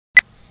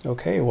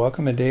Okay,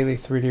 welcome to Daily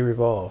 3D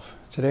Revolve.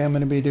 Today I'm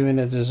going to be doing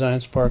a Design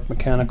Spark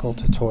mechanical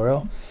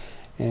tutorial,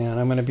 and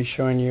I'm going to be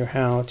showing you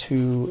how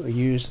to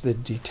use the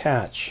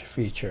detach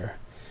feature.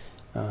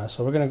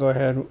 So we're going to go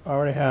ahead. I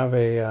already have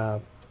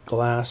a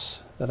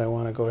glass that I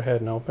want to go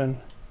ahead and open.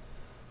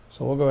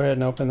 So we'll go ahead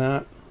and open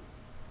that.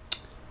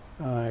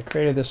 I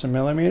created this in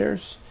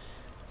millimeters,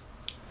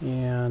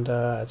 and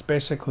it's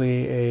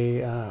basically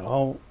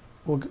a,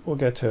 we'll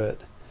get to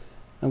it.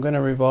 I'm going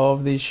to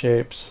revolve these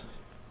shapes.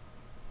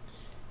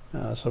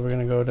 So we're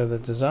going to go to the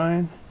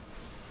design.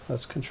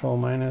 Let's control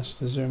minus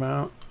to zoom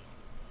out.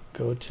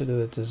 Go to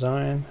the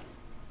design,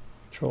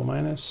 control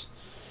minus.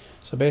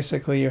 So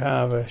basically you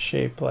have a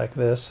shape like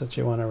this that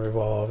you want to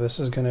revolve. This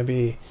is going to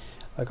be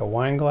like a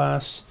wine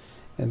glass,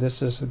 and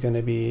this is going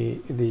to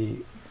be the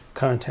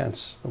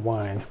contents of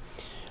wine.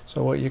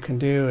 So what you can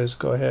do is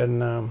go ahead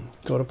and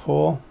go to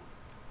pool,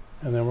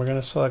 and then we're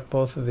going to select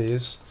both of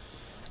these,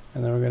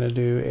 and then we're going to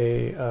do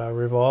a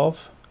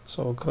revolve.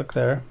 So we'll click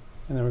there,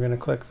 and then we're going to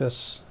click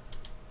this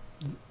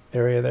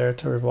area there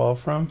to revolve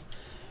from.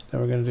 Then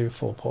we're going to do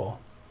full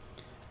pull.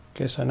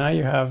 Okay, so now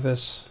you have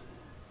this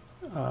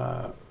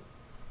kind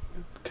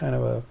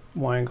of a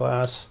wine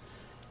glass,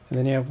 and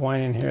then you have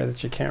wine in here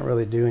that you can't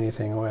really do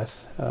anything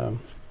with.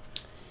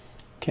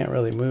 Can't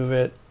really move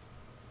it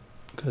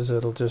because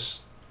you'll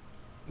just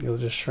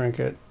shrink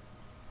it.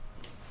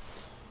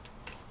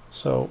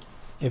 So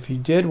if you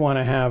did want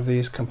to have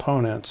these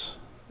components,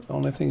 the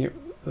only thing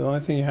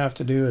you have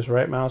to do is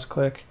right mouse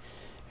click,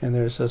 and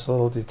there's this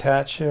little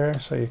detach here.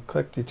 So you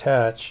click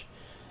detach,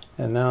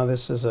 and now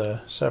this is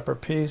a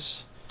separate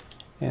piece,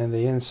 and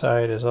the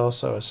inside is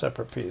also a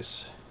separate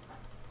piece.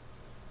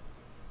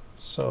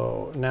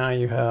 So now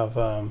you have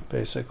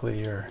basically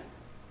your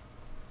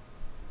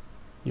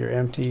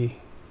empty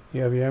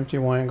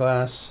wine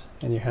glass,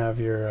 and you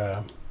have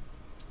your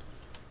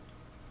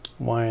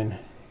wine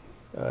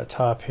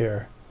top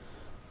here.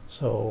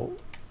 So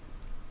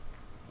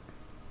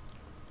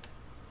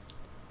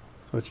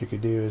what you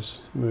could do is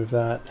move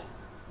that.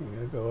 You're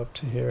going to go up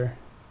to here.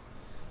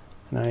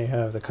 Now you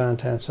have the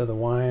contents of the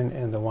wine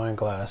and the wine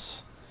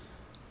glass.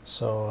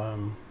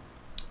 So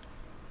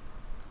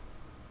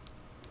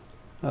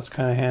that's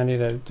kind of handy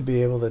to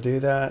be able to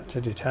do that,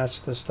 to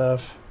detach the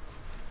stuff.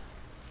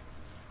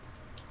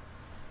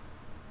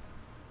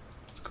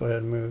 Let's go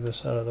ahead and move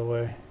this out of the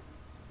way.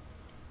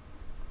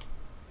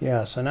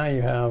 Yeah, so now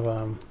you have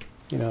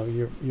you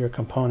know, your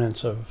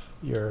components of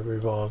your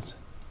revolved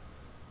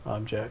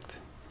object.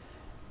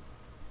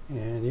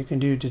 And you can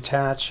do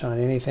detach on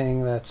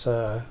anything that's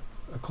a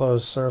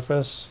closed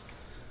surface.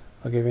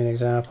 I'll give you an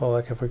example.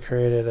 Like if we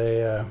created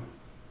a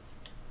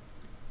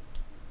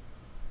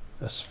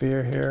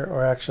sphere here,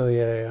 or actually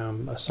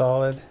a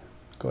solid,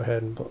 go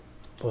ahead and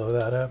blow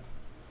that up.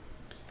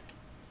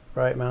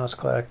 Right mouse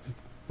click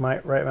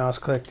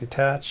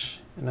detach,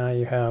 and now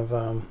you have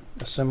a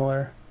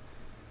similar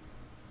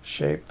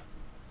shape.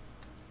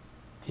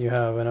 You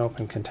have an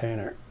open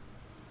container.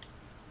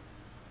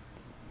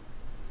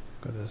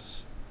 Go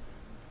this.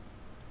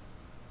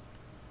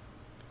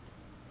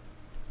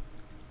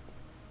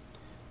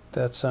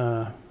 That's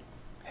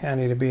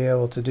handy to be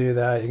able to do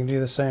that. You can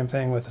do the same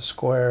thing with a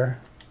square.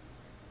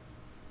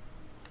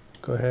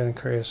 Go ahead and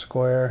create a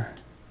square,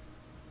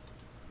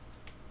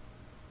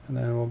 and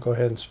then we'll go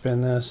ahead and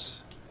spin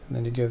this, and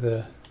then you give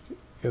the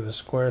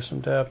square some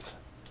depth.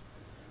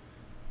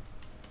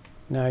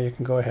 Now you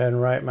can go ahead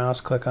and right mouse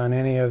click on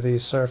any of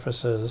these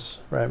surfaces,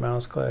 right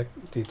mouse click,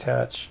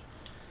 detach,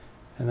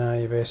 and now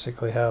you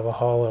basically have a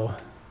hollow.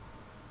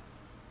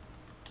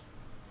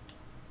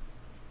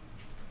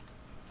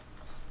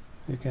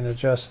 You can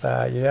adjust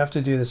that. You'd have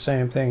to do the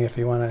same thing if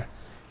you want to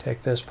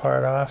take this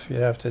part off. You'd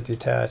have to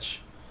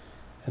detach,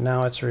 and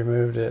now it's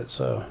removed it.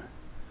 So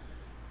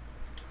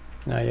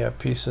now you have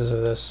pieces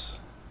of this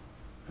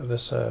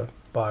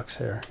box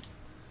here.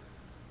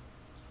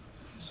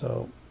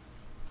 So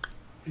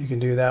you can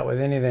do that with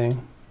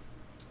anything.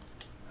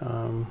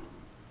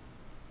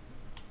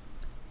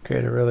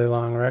 Create a really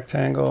long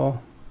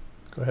rectangle.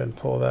 Go ahead and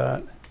pull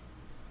that.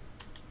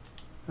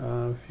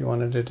 If you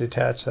wanted to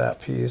detach that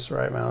piece,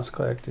 right mouse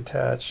click,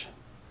 detach,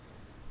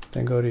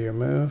 then go to your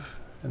move,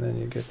 and then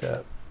you get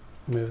that,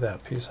 move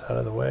that piece out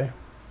of the way.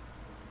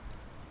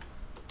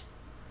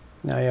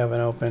 Now you have an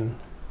open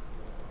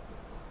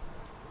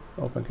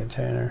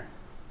container.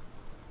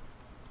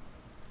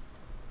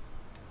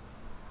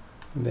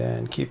 And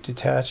then keep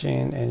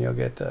detaching, and you'll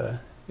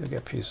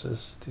get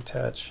pieces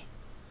detach.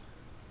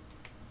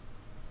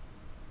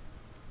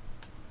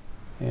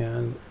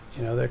 And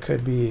you know, there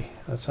could be,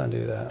 let's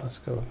undo that. Let's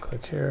go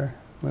click here,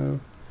 move.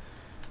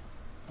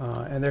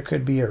 And there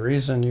could be a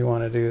reason you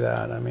want to do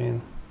that. I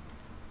mean,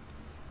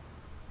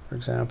 for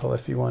example,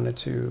 if you wanted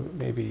to,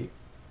 maybe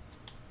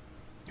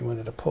you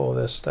wanted to pull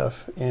this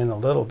stuff in a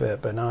little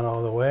bit, but not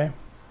all the way,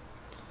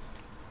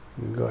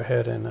 you can go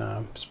ahead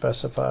and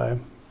specify,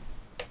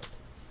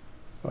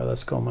 or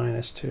let's go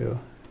 -2.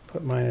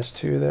 Put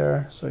 -2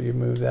 there, so you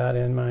move that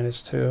in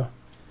 -2,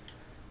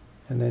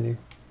 and then you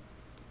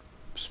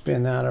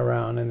spin that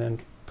around and then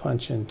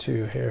punch in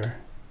 2 here,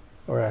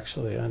 or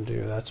actually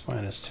undo, that's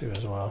 -2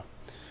 as well.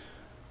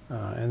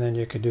 And then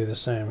you could do the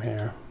same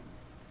here,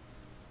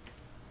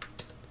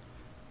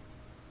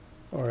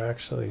 or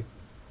actually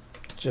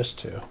just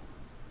 2.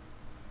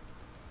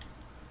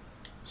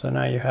 So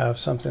now you have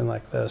something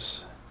like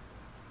this.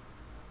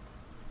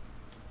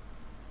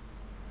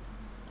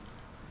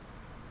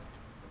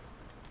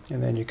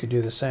 And then you could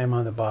do the same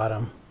on the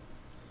bottom.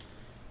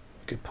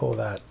 You could pull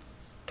that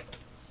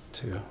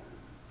too.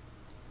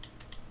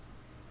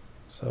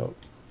 So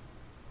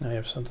now you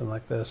have something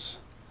like this.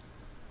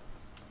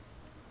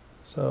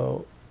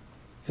 So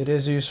it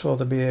is useful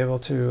to be able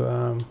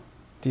to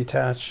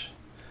detach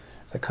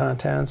the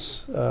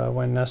contents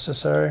when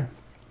necessary,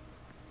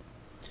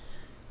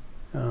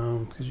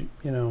 because you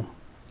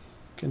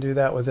can do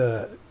that with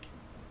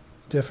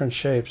different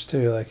shapes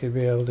too. Like you'd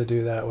be able to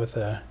do that with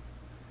an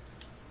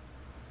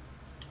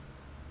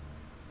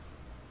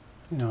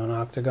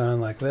octagon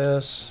like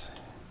this,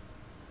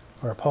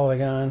 or a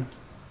polygon.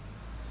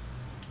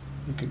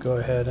 You could go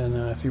ahead and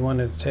if you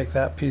wanted to take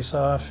that piece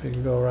off, you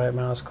could go right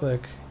mouse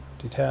click,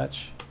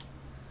 detach,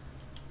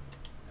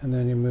 and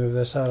then you move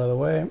this out of the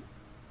way,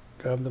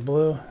 grab the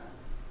blue.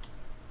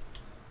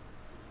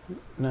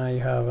 Now you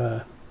have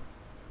a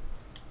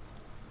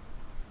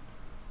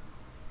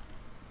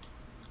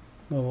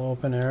little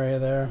open area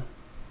there.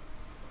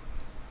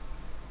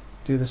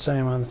 Do the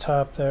same on the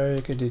top there.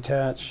 You could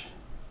detach.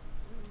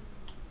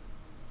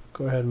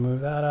 Go ahead and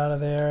move that out of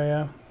the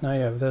area. Now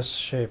you have this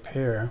shape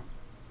here.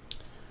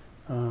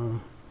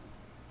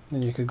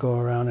 Then you could go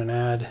around and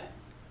add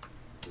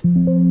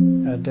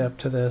depth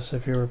to this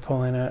if you were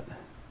pulling it.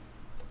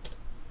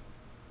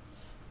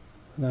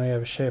 Now you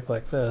have a shape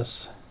like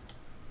this.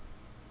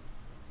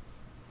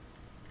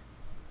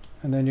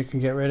 And then you can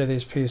get rid of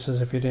these pieces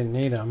if you didn't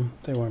need them.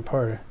 They weren't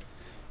part of it.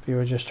 If you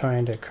were just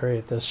trying to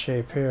create this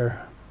shape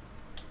here.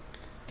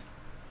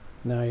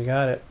 Now you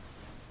got it.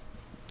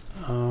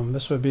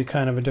 This would be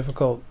kind of a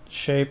difficult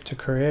shape to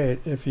create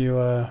if you,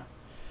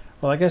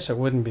 well, I guess it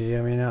wouldn't be.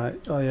 I mean,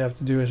 all you have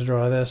to do is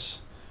draw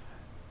this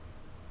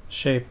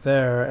shape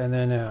there and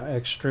then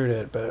extrude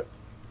it, but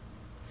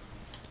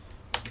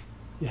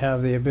you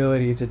have the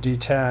ability to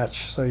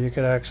detach, so you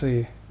could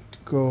actually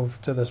go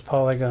to this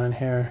polygon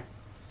here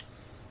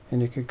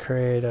and you could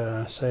create,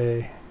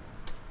 say,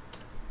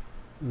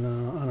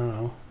 no, I don't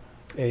know,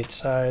 8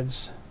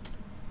 sides.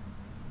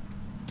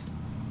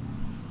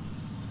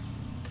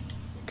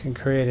 Can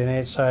create an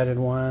 8-sided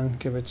one,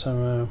 give it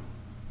some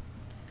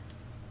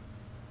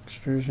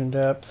extrusion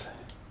depth.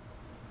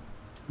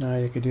 Now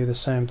you could do the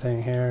same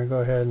thing here. Go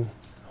ahead and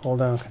hold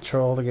down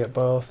Control to get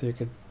both. You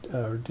could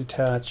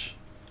detach,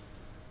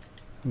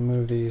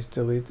 move these,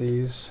 delete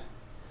these,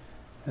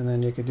 and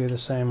then you could do the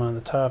same on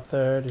the top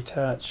there.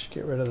 Detach,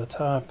 get rid of the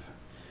top.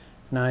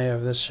 Now you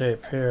have this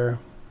shape here,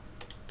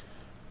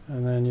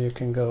 and then you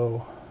can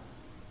go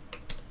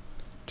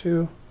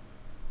 2.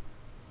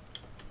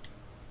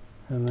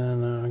 And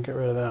then get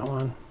rid of that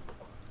one.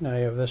 Now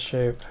you have this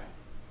shape.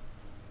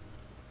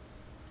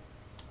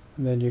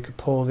 And then you could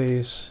pull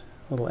these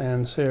little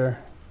ends here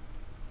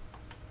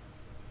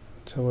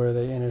to where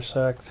they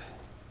intersect.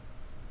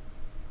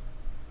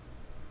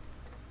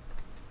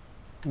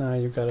 Now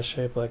you've got a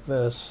shape like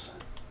this.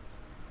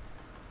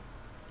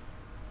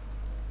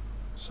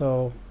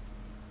 So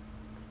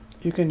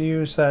you can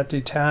use that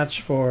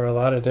detach for a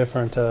lot of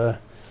different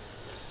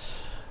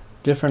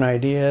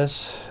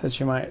ideas that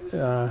you might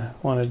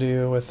want to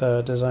do with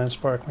Design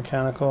Spark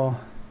Mechanical.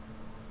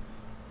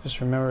 Just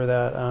remember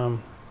that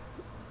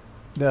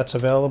that's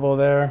available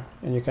there,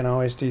 and you can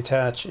always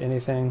detach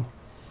anything.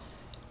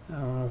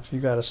 If you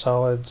got a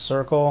solid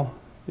circle,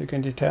 you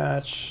can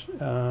detach.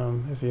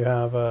 If you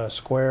have a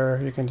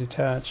square, you can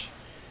detach.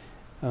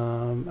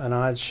 An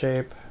odd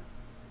shape,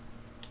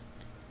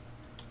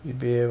 you'd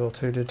be able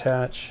to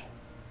detach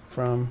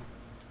from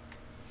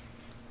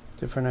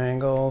different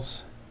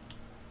angles.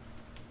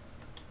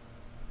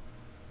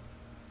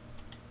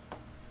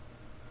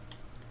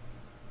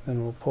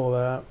 Then we'll pull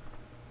that,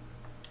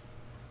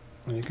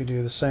 and you could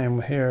do the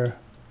same here.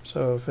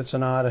 So if it's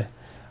an odd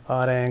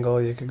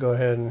angle, you could go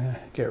ahead and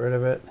get rid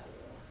of it.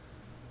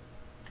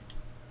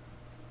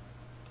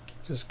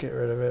 Just get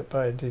rid of it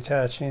by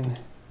detaching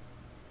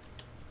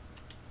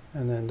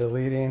and then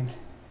deleting,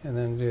 and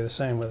then do the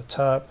same with the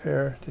top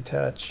here.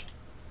 Detach,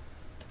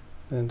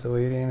 then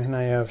deleting, and now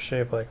you have a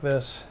shape like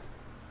this.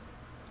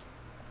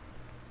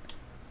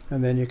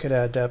 And then you could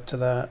add depth to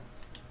that,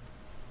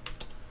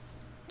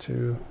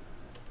 to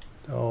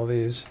all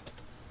these.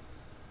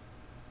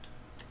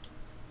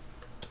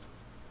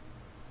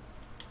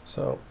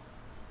 So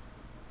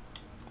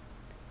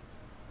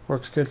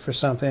works good for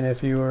something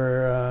if you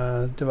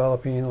were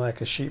developing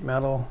like a sheet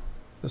metal.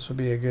 This would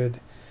be a good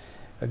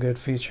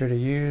feature to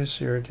use.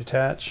 Your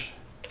detach.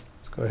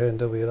 Let's go ahead and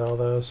delete all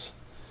those.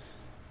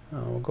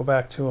 We'll go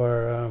back to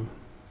our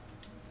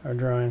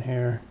drawing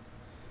here.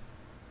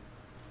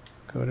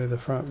 Go to the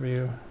front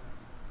view.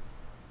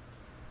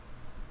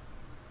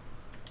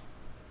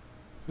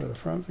 Go to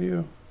front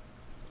view.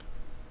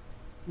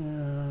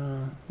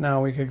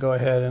 Now we could go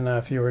ahead and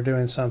if you were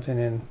doing something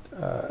in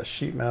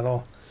sheet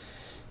metal,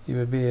 you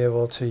would be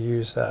able to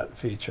use that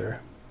feature.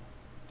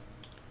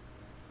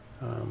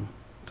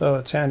 So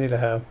it's handy to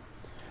have.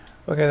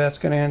 Okay, that's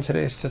going to end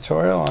today's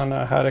tutorial on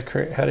how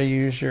to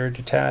use your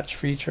detach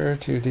feature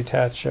to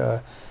detach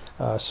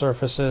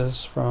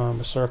surfaces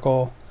from a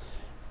circle,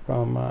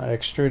 from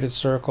extruded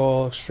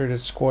circle,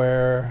 extruded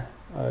square,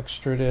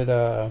 extruded.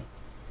 I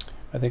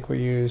think we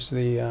use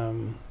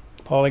the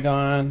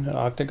polygon,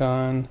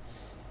 octagon.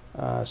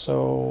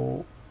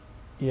 So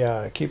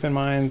yeah, keep in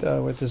mind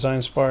with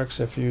Design Sparks,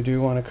 if you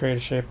do want to create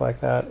a shape like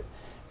that,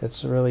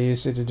 it's really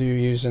easy to do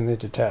using the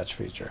detach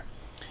feature.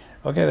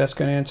 Okay, that's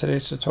going to end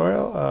today's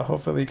tutorial.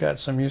 Hopefully you got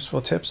some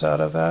useful tips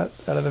out of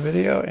the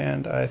video,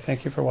 and I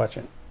thank you for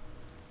watching.